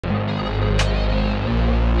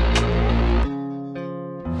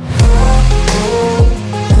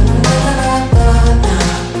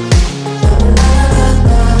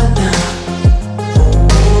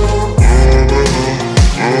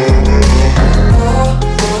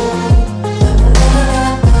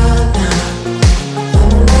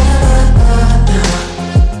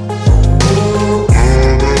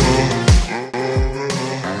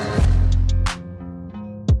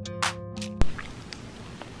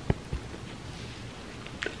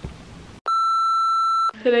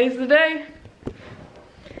Today's the day.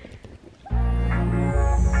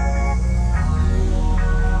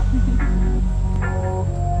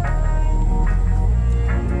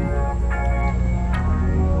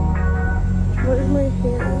 What is my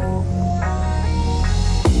hair?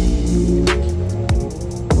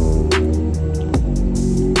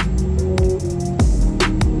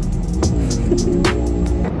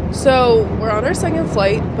 So we're on our second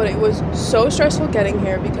flight, but it was so stressful getting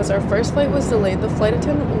here because our first flight was delayed. The flight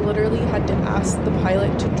attendant literally had to ask the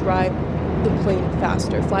pilot to drive the plane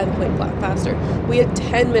faster, fly the plane faster. We had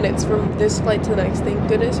 10 minutes from this flight to the next. Thank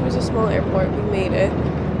goodness it was a small airport. We made it,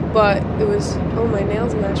 but it was, oh, my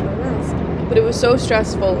nails match my mask. But it was so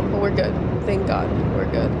stressful, but we're good. Thank God, we're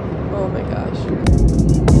good. Oh my gosh.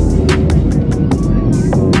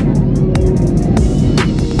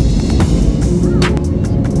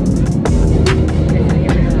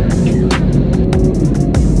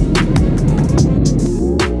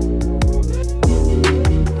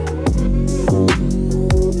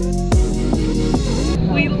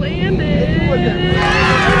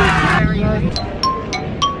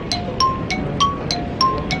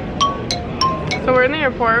 So we're in the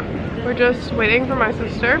airport. We're just waiting for my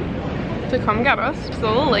sister to come get us. It's a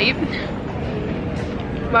little late,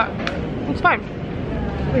 but it's fine.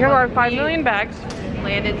 We have our 5 million bags.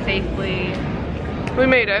 Landed safely. We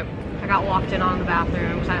made it. I got locked in on the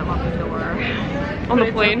bathroom because I didn't lock the door. On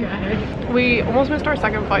the plane. Okay. We almost missed our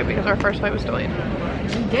second flight because our first flight was delayed.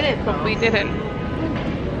 We did it, but we didn't.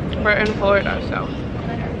 We're in Florida, so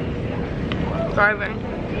driving.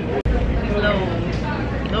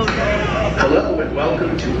 Hello and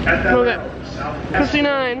welcome to Okay. South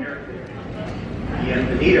 59.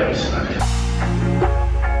 Bienvenidos.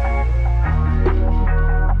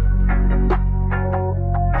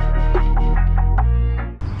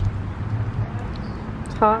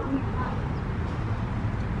 It's hot.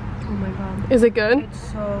 Oh my god. Is it good?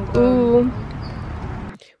 It's so good. Ooh.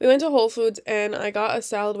 We went to Whole Foods and I got a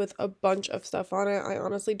salad with a bunch of stuff on it. I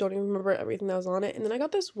honestly don't even remember everything that was on it. And then I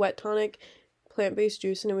got this wet tonic plant-based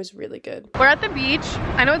juice and it was really good. We're at the beach.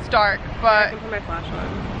 I know it's dark, but I can put my flash on.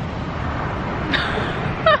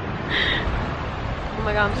 Oh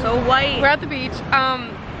my god, I'm so white. We're at the beach.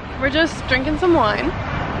 We're just drinking some wine,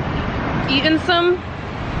 eating some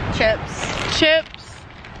chips,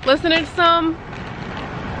 listening to some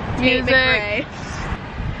music,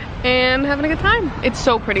 and having a good time. It's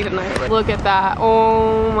so pretty tonight. Look at that.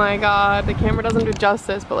 Oh my god, the camera doesn't do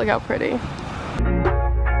justice, but look how pretty.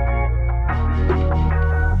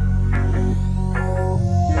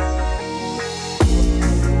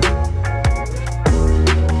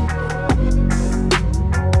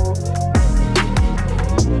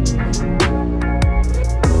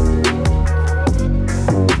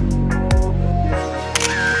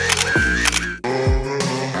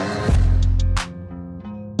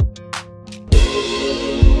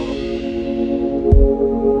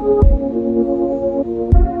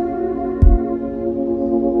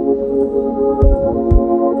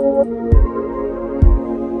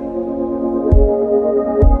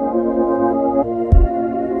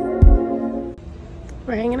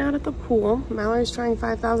 We're hanging out at the pool. Mallory's trying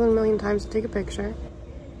 5,000 million times to take a picture.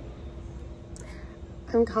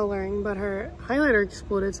 I'm coloring, but her highlighter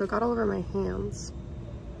exploded, so it got all over my hands.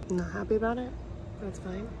 I'm not happy about it, but it's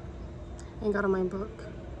fine. And got on my book.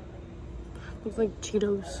 Looks like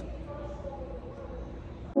Cheetos.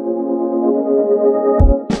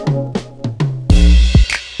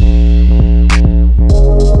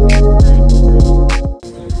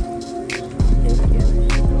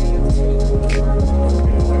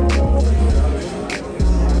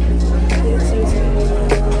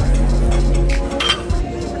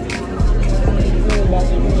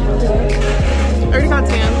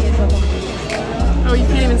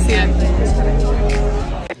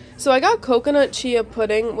 So I got coconut chia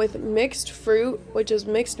pudding with mixed fruit, which is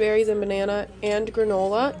mixed berries and banana and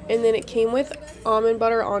granola, and then it came with almond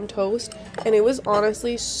butter on toast, and it was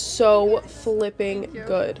honestly so flipping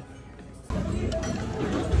good.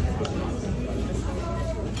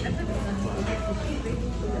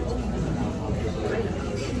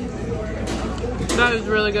 That is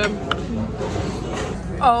really good.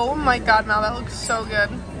 Oh my god, Mal, that looks so good.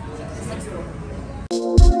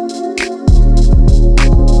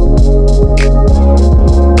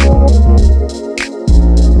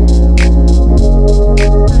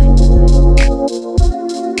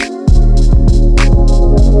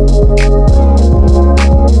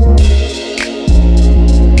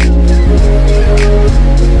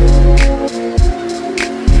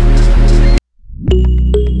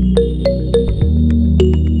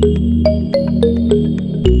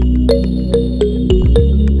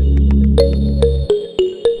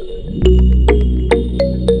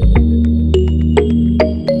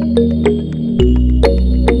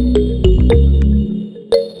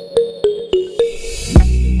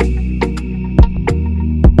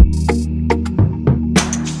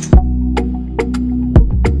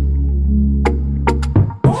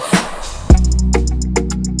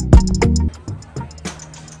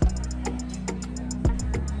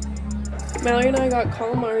 Mallory and I got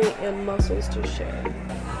calamari and mussels to share.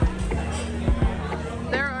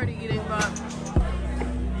 They're already eating, but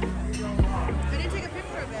I didn't take a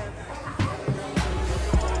picture of it.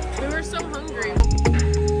 we were so hungry.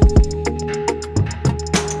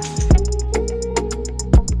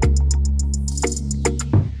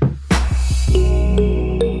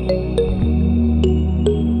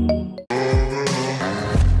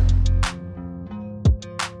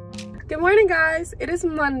 Good morning, guys. It is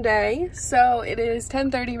Monday, so it is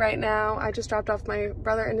 10:30 right now. I just dropped off my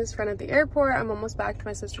brother and his friend at the airport. I'm almost back to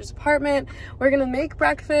my sister's apartment. We're gonna make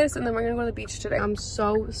breakfast and then we're gonna go to the beach today. I'm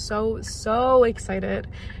so excited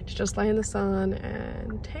to just lay in the sun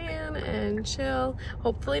and tan and chill.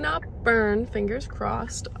 Hopefully not burn, fingers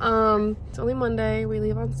crossed. It's only Monday. We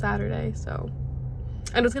leave on Saturday, so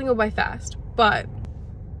I know it's gonna go by fast, but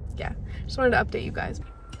yeah, just wanted to update you guys.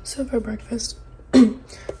 So for breakfast,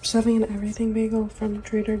 just having an everything bagel from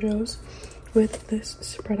Trader Joe's with this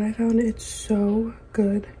spread I found. It's so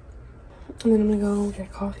good. And then I'm gonna go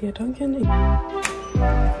get coffee at Dunkin'.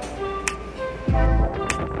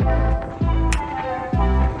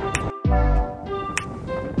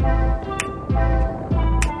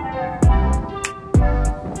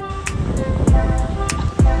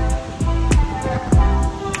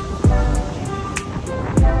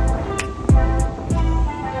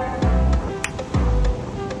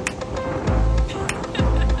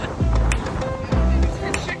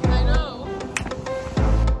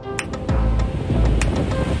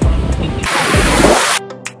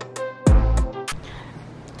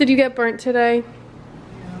 Did you get burnt today?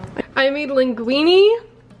 Yeah. I made linguine,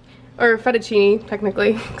 or fettuccine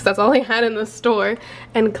technically, because that's all I had in the store,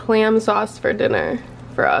 and clam sauce for dinner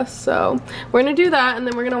for us. So we're gonna do that, and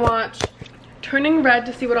then we're gonna watch Turning Red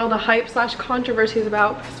to see what all the hype / controversy is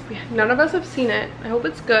about, because none of us have seen it. I hope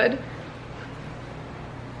it's good.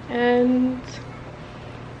 And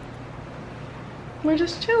we're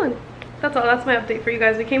just chilling. That's all. That's my update for you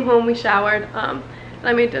guys. We came home, we showered, and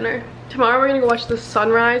I made dinner. Tomorrow we're gonna go watch the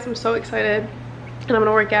sunrise. I'm so excited. And I'm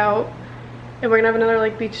gonna work out. And we're gonna have another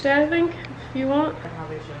like beach day, I think, if you want. I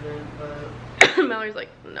probably shouldn't, but Mallory's like,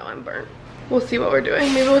 no, I'm burnt. We'll see what we're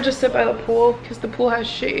doing. Maybe we'll just sit by the pool because the pool has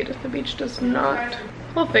shade. The beach does not.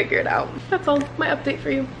 We'll figure it out. That's all. My update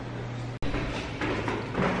for you.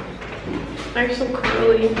 They're so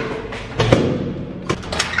curly.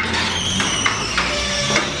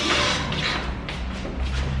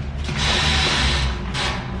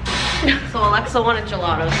 So Alexa wanted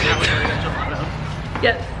gelato, so now we're gonna get gelato.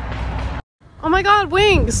 Yes. Oh my god,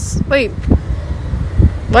 wings! Wait.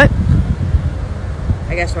 What?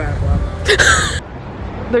 I guess we're out of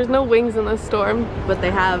luck. There's no wings in this store. But they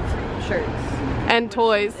have shirts. And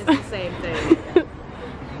toys. It's the same thing.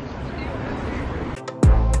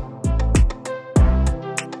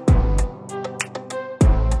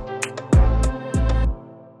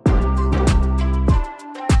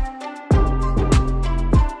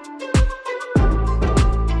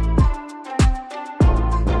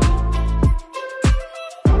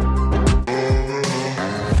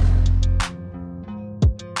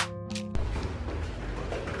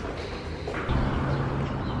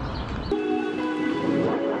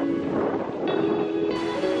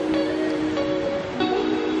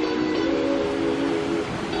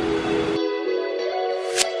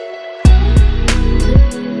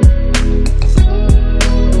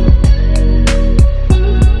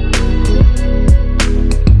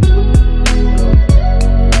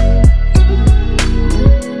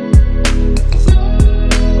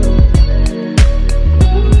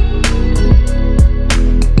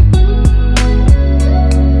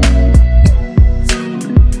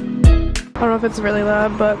 If it's really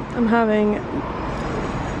loud, but I'm having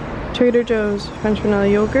Trader Joe's French vanilla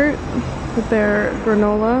yogurt with their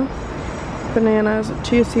granola, bananas,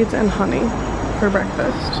 chia seeds, and honey for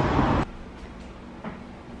breakfast.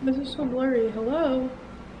 This is so blurry. Hello.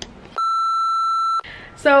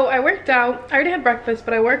 So I worked out. I already had breakfast,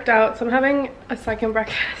 but I worked out, so I'm having a second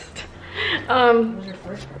breakfast. What was your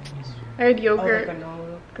first breakfast? I had yogurt,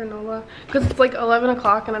 Oh, granola, because it's like 11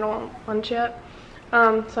 o'clock and I don't want lunch yet.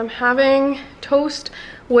 So I'm having toast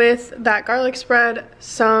with that garlic spread,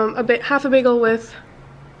 half a bagel with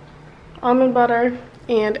almond butter,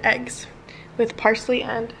 and eggs with parsley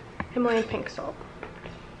and Himalayan pink salt.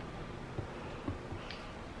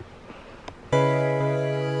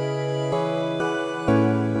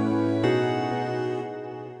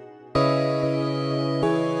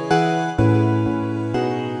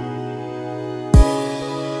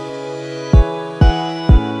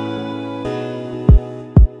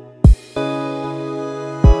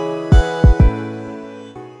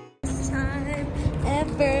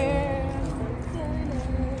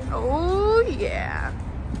 Oh yeah.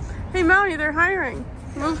 Hey Malorie, they're hiring.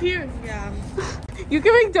 Move here. Yeah. You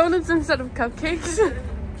can make donuts instead of cupcakes.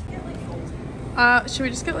 Should we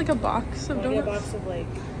just get like a box of donuts? A box of like.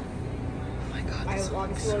 Oh my god. I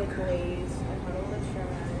want to go to glaze. I want to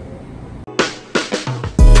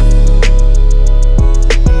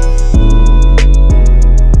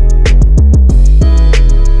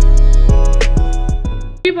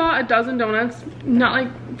We bought a dozen donuts, not like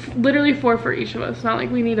literally 4 for each of us. Not like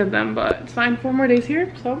we needed them, but it's fine. 4 more days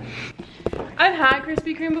here, so. I've had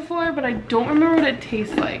Krispy Kreme before, but I don't remember what it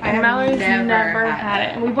tastes like. And Mallory's never had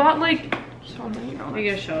it. And we bought like so many donuts. Are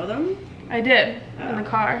you gonna show them? I did in the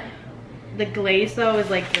car. The glaze though is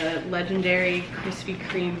like the legendary Krispy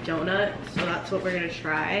Kreme donut, so that's what we're gonna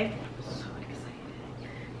try. So excited.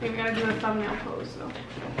 We gotta do a thumbnail pose though.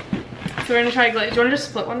 So we're gonna try glaze. Do you wanna just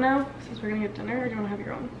split one now? Since we're gonna get dinner, or do you wanna have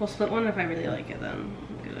your own? We'll split one if I really like it then.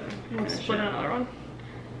 We'll split another one.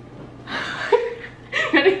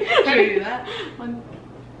 Ready? Should we do that? One.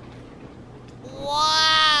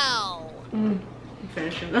 Wow! I'm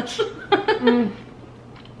finishing this.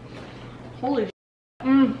 Holy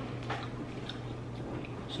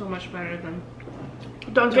so much better than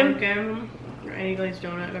Dunkin' or any glazed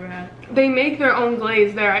donut I've ever had. They make their own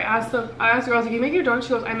glaze there. I asked the girl, I was like, you make your donut? She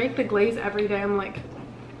goes, I make the glaze every day. I'm like,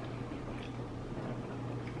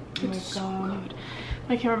 it's so good.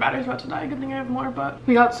 My camera battery's about to die. Good thing I have more, but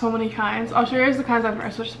we got so many kinds. I'll show you guys the kinds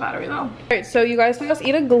I've switched the battery though. All right, so you guys let us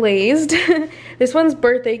eat a glazed. This one's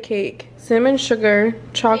birthday cake, cinnamon sugar,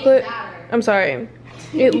 chocolate. I'm sorry.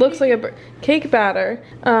 It looks like a cake batter.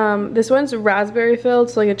 This one's raspberry filled,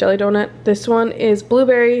 so like a jelly donut. This one is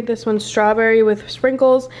blueberry. This one's strawberry with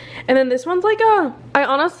sprinkles. And then this one's like a, I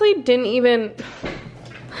honestly didn't even,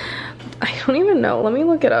 I don't even know. Let me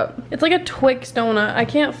look it up. It's like a Twix donut. I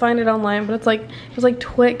can't find it online, but it's like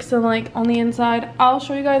Twix and like on the inside. I'll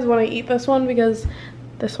show you guys when I eat this one because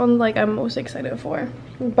this one's like I'm most excited for.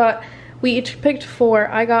 But we each picked 4.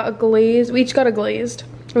 I got a glazed. We each got a glazed.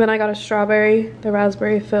 And then I got a strawberry, the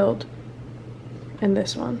raspberry filled, and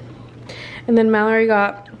this one. And then Malorie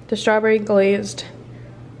got the strawberry glazed,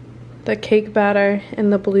 the cake batter,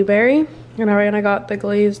 and the blueberry. And Ariana got the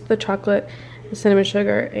glazed, the chocolate, the cinnamon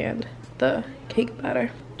sugar, and the cake batter.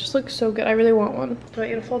 Just looks so good. I really want one. Do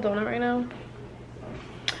I eat a full donut right now?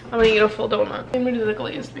 I'm gonna eat a full donut. I'm gonna do the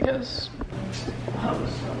glazed because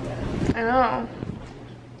I know.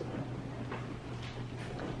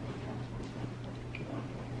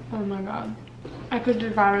 Oh my god. I could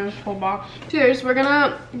devour this whole box. Cheers, we're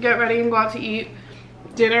gonna get ready and go out to eat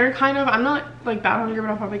dinner, kind of. I'm not like that hungry, but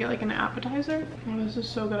I'll probably get like an appetizer. Oh, this is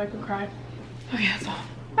so good, I could cry. Okay, that's all.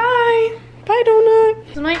 Bye! Bye, donut!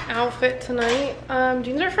 This is my outfit tonight.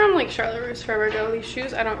 Jeans are from like Charlotte Russe Forever Ago. These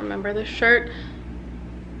shoes, I don't remember. This shirt,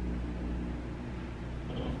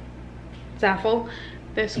 Zaffle.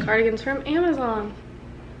 This cardigan's from Amazon.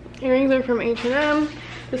 Earrings are from H&M.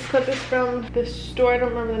 This clip is from this store I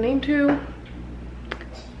don't remember the name to.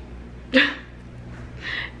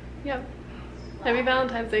 Yep. Happy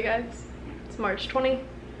Valentine's Day, guys. It's March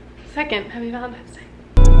 22nd. Happy Valentine's Day.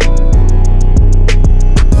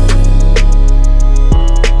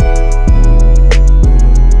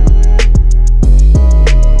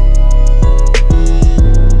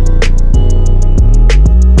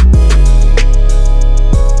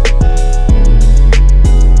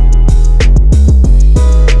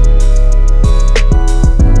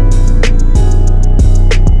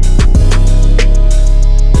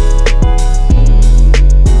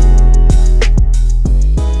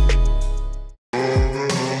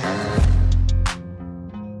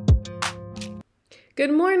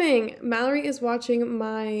 Good morning. Malorie is watching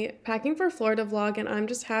my packing for Florida vlog and I'm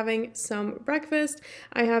just having some breakfast.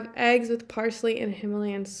 I have eggs with parsley and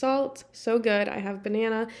Himalayan salt. So good. I have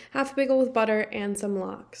banana, half a bagel with butter, and some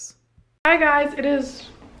lox. Hi guys, it is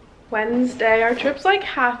Wednesday. Our trip's like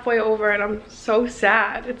halfway over and I'm so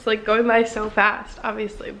sad. It's like going by so fast,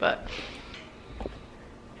 obviously, but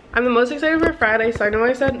I'm the most excited for Friday. So I know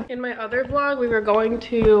I said in my other vlog we were going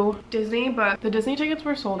to Disney, but the Disney tickets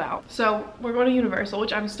were sold out. So we're going to Universal,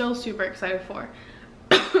 which I'm still super excited for.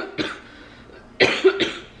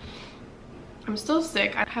 I'm still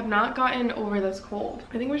sick. I have not gotten over this cold.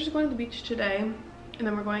 I think we're just going to the beach today and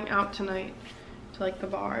then we're going out tonight to like the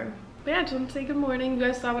bar. But yeah, I just want to say good morning. You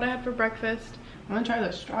guys saw what I had for breakfast. I'm gonna try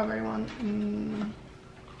the strawberry one.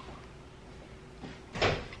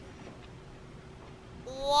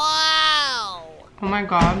 Wow! Oh my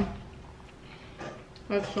god.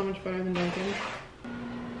 That's so much better than Dunkin'.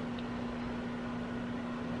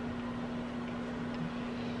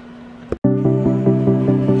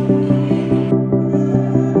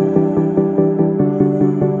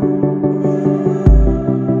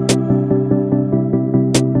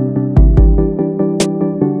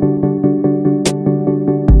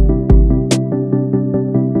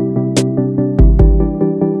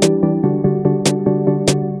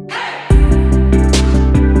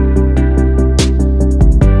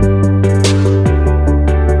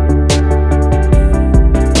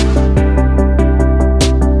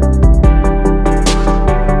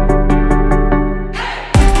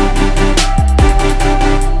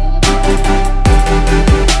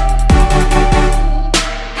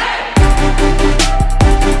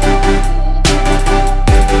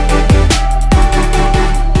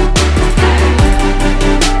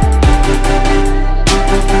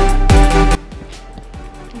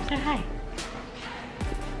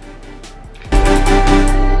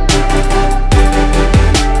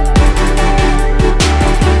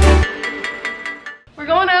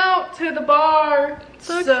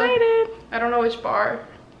 excited. I don't know which bar,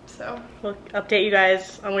 so. We'll update you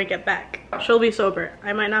guys when we get back. She'll be sober.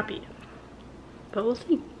 I might not be, but we'll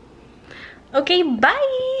see. Okay,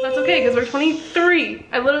 bye. That's okay, because we're 23.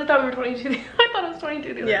 I literally thought we were 22. I thought I was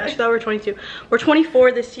 22 the other Yeah, I day. thought we were 22. We're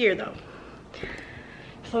 24 this year, though.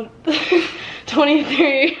 So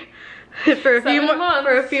 23 for a few more months.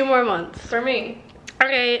 for a few more months. For me.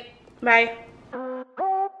 Okay, bye.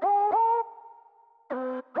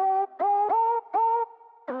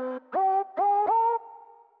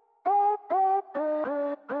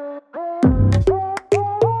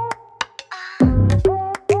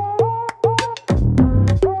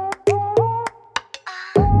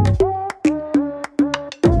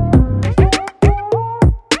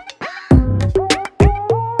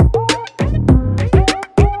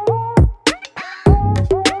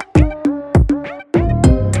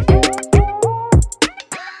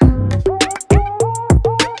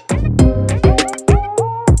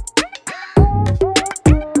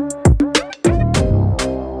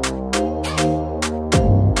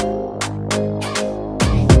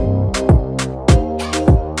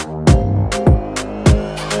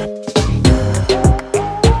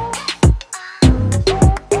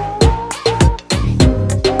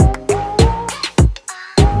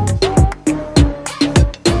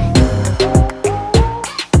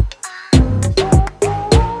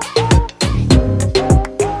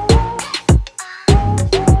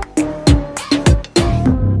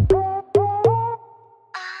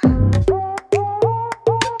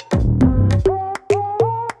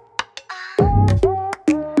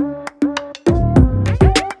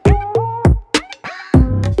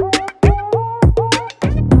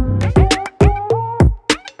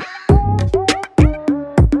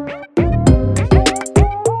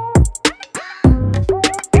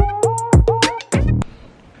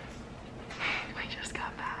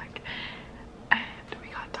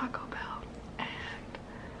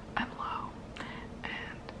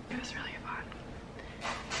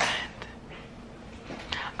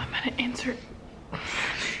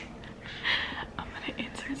 I'm gonna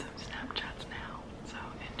insert some Snapchats now, so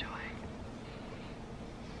enjoy.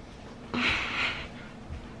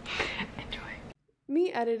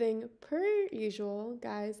 Me editing per usual,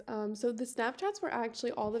 guys. So the Snapchats were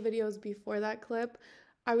actually all the videos before that clip.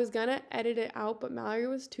 I was gonna edit it out, but Mallory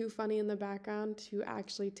was too funny in the background to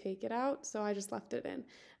actually take it out, so I just left it in.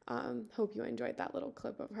 Hope you enjoyed that little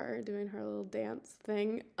clip of her doing her little dance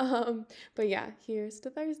thing. But yeah, here's to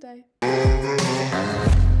Thursday.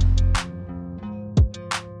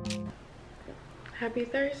 Happy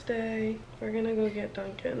Thursday. We're gonna go get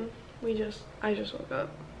Dunkin'. I just woke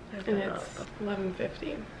up and it's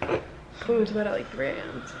 11:50. We went to bed at like 3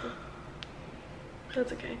 a.m. so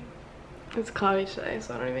that's okay. It's cloudy today,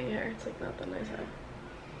 so I don't even care. It's like not that nice out.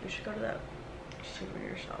 We should go to that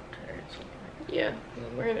souvenir shop today at some point. Yeah,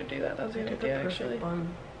 we're gonna do that. That's a good idea, actually. Bun.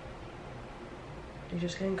 Are you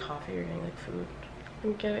just getting coffee or getting like food?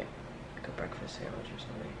 I'm getting Like a breakfast sandwich or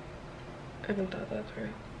something. I haven't thought that through.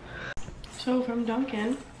 So from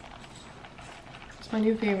Dunkin', it's my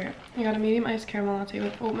new favorite. I got a medium iced caramel latte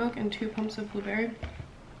with oat milk and 2 pumps of blueberry.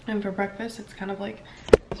 And for breakfast, it's kind of like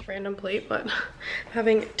this random plate, but I'm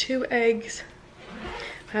having 2 eggs,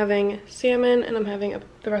 I'm having salmon, and I'm having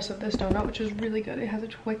the rest of this donut, which is really good. It has a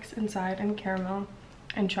Twix inside and caramel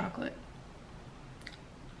and chocolate.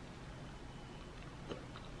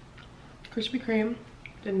 Krispy Kreme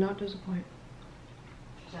did not disappoint.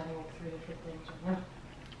 She's having like 3 different things right now.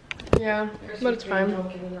 Yeah, but it's fine.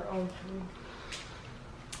 Getting their own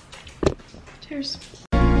food. Cheers.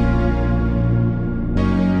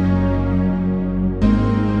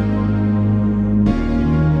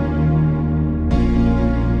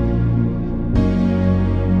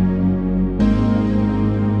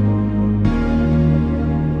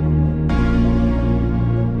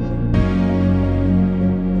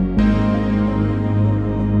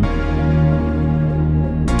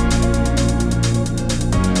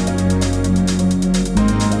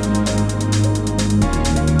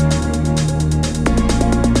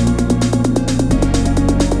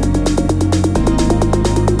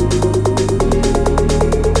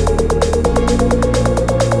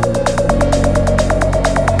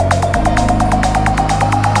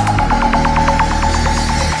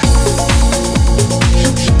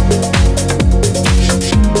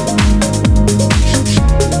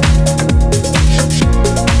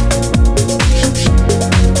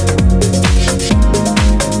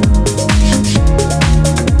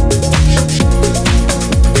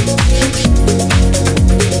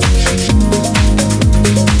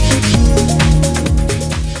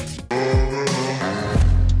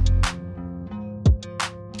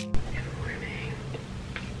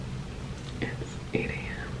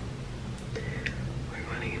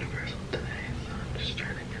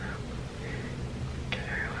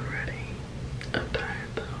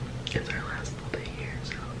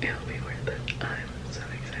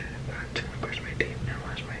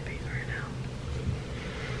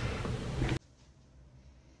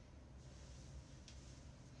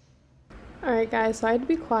 Alright guys, so I had to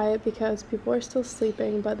be quiet because people are still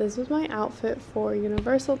sleeping, but this was my outfit for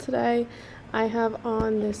Universal today. I have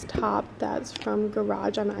on this top that's from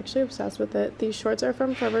Garage. I'm actually obsessed with it. These shorts are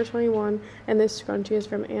from Forever 21 and this scrunchie is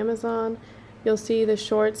from Amazon. You'll see the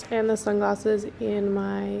shorts and the sunglasses in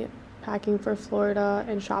my packing for Florida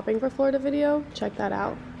and shopping for Florida video. Check that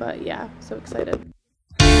out. But yeah, so excited.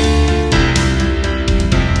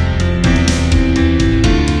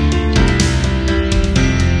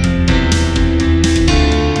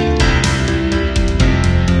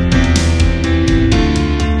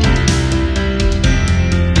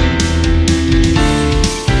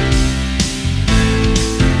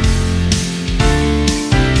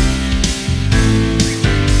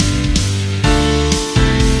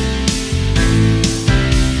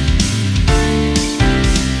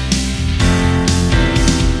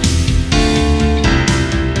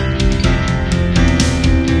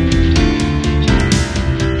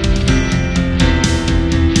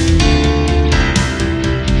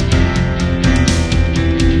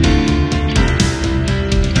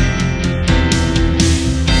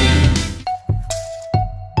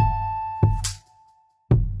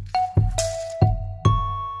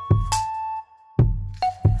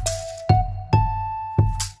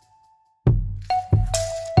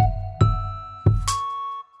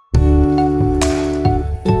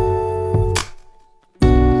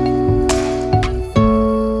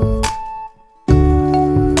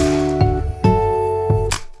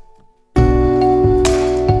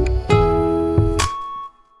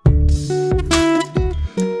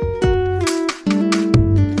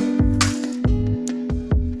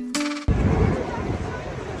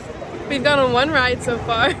 We've gone on one ride so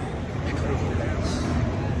far.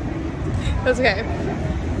 That's okay.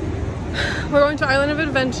 We're going to Island of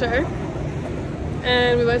Adventure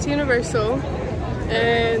and we went to Universal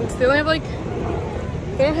and they only have like,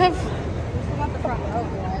 they don't have, We got the front row,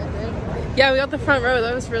 right? yeah, we got the front row.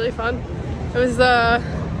 That was really fun. It was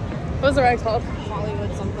what was the ride called?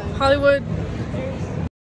 Hollywood something. Hollywood.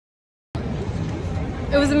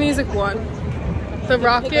 It was a music one. The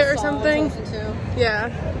Rocket or something.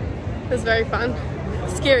 Yeah. It was very fun.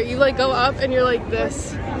 Scary. You like go up and you're like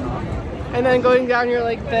this. And then going down you're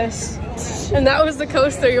like this. And that was the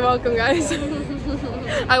coaster. You're welcome, guys.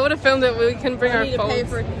 I would have filmed it, but we couldn't bring our phones. I need to pay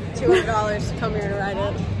for $200 to come here to ride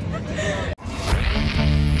it.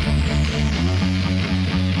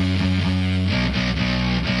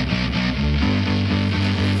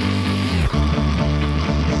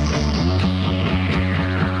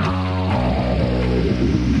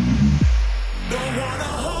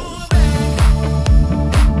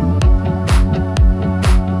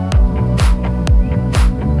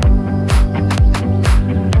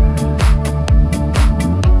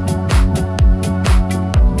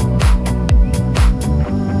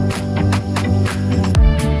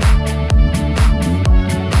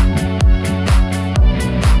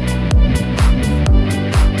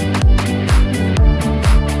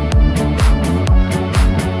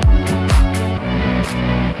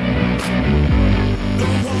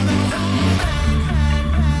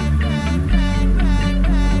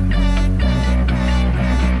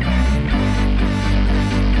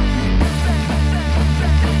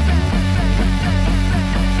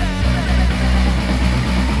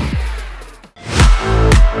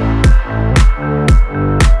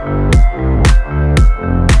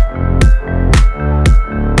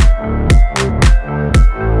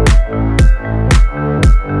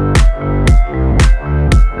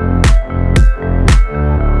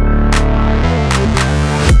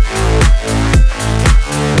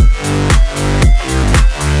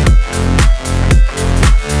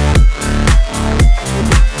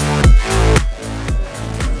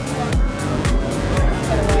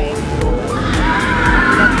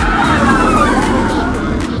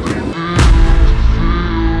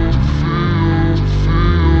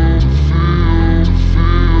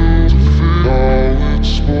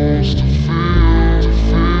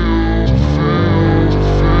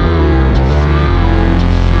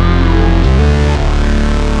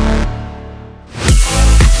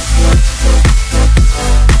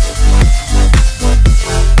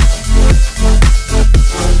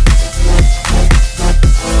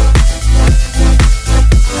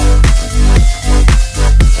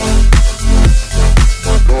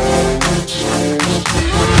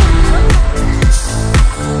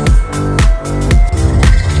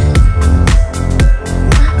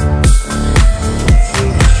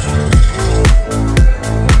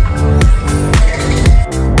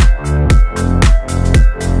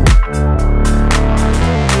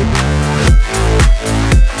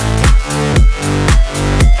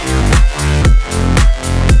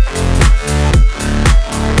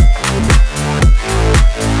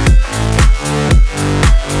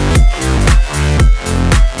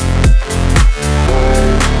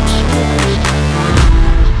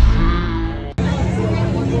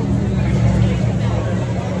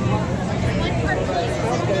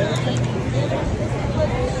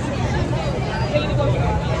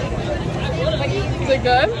 it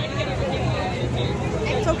good?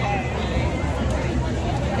 It's okay.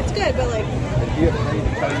 It's good, but like.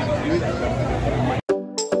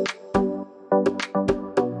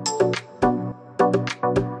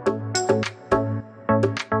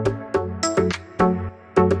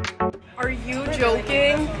 Are you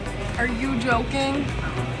joking? Are you joking?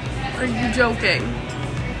 Are you joking?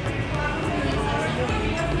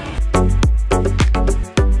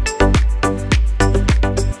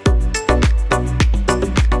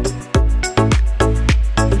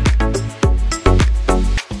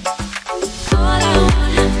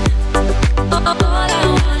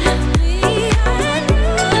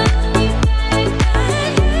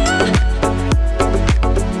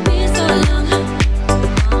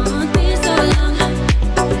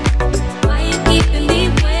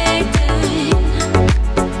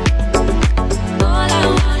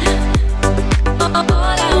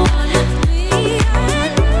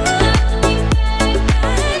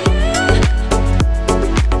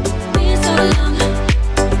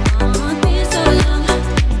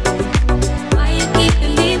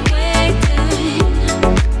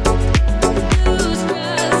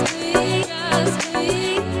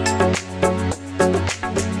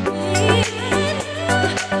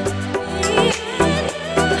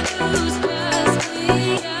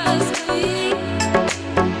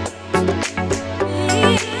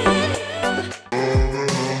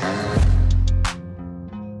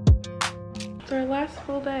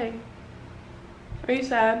 Are you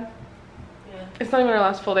sad? Yeah. It's not even our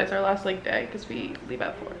last full day, it's our last like day because we leave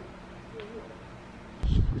at 4.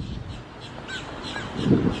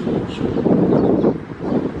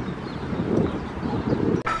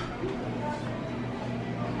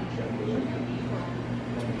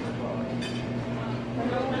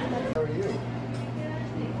 How are you?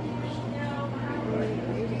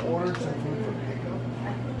 Ordered some food for pickup.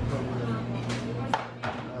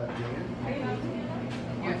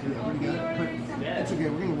 It's okay,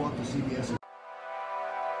 we're gonna walk to CVS.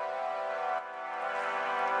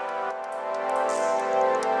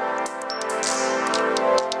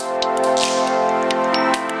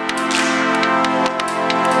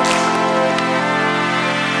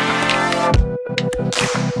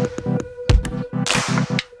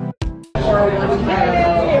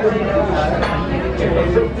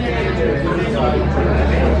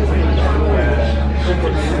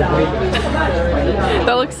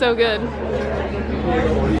 That looks so good.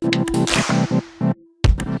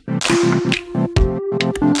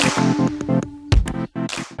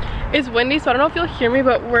 It's windy, so I don't know if you'll hear me,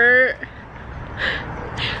 but we're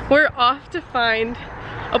off to find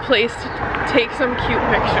a place to take some cute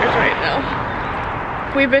pictures right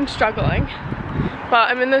now. We've been struggling, but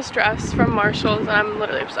I'm in this dress from Marshall's and I'm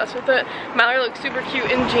literally obsessed with it. Mallory looks super cute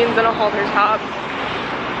in jeans and a halter top.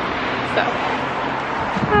 So,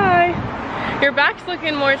 hi. Your back's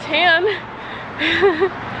looking more tan.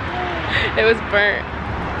 It was burnt.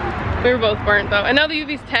 We were both burnt though. And now the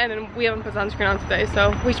UV's 10 and we haven't put sunscreen on today,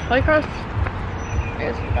 so we should probably cross. I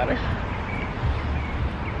guess it's better.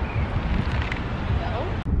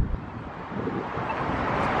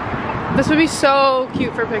 This would be so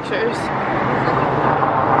cute for pictures.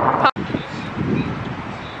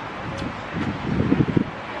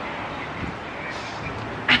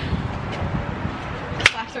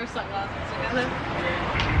 Flash our sunglasses together.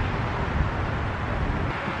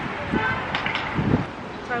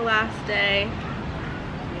 It's our last day.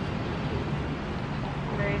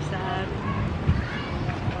 Very sad.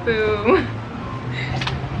 Boo.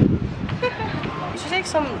 You should take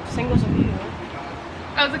some singles of you.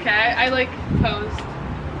 Oh, it's okay. I like posed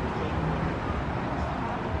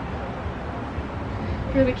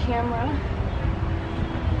for the camera.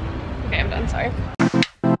 Okay, I'm done. Sorry.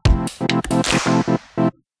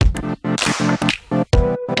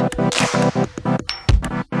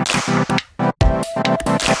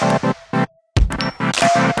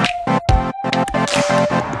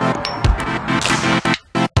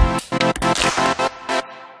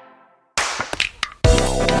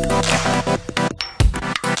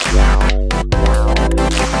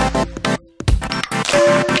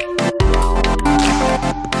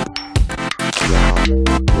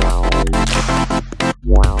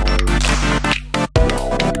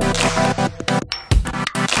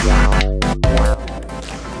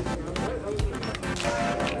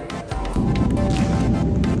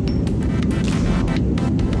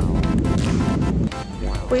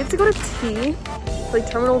 We have to go to T, like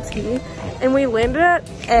Terminal T, and we landed at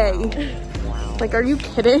A. Like, are you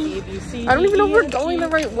kidding? I don't even know if we're going the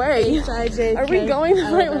right way. Are we going the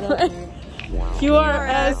right way?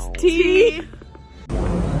 QRST.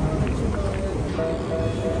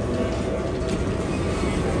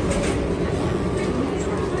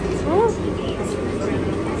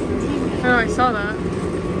 I saw that.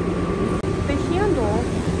 The handle.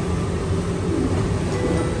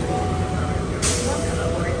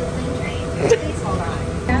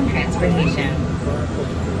 Transportation.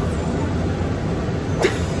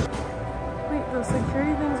 Wait, those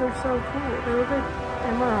security things are so cool. They look like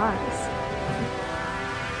MRIs.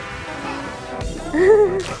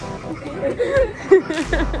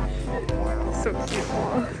 So cute.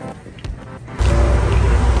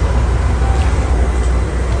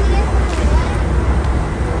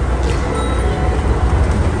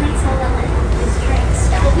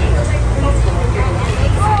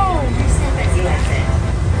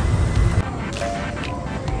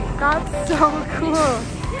 That's so cool.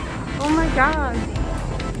 Oh my god.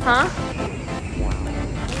 Huh?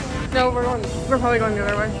 No, we're probably going the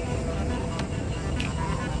other way.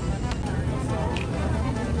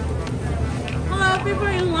 Hello, people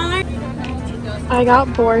in line. I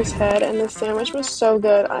got boar's head and the sandwich was so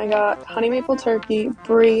good. I got honey maple turkey,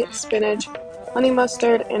 brie, spinach, honey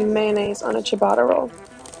mustard, and mayonnaise on a ciabatta roll. Wow,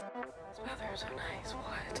 they're so nice.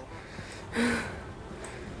 What?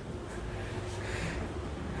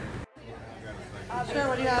 Sure,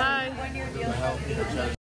 what do you have?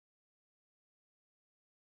 Bye.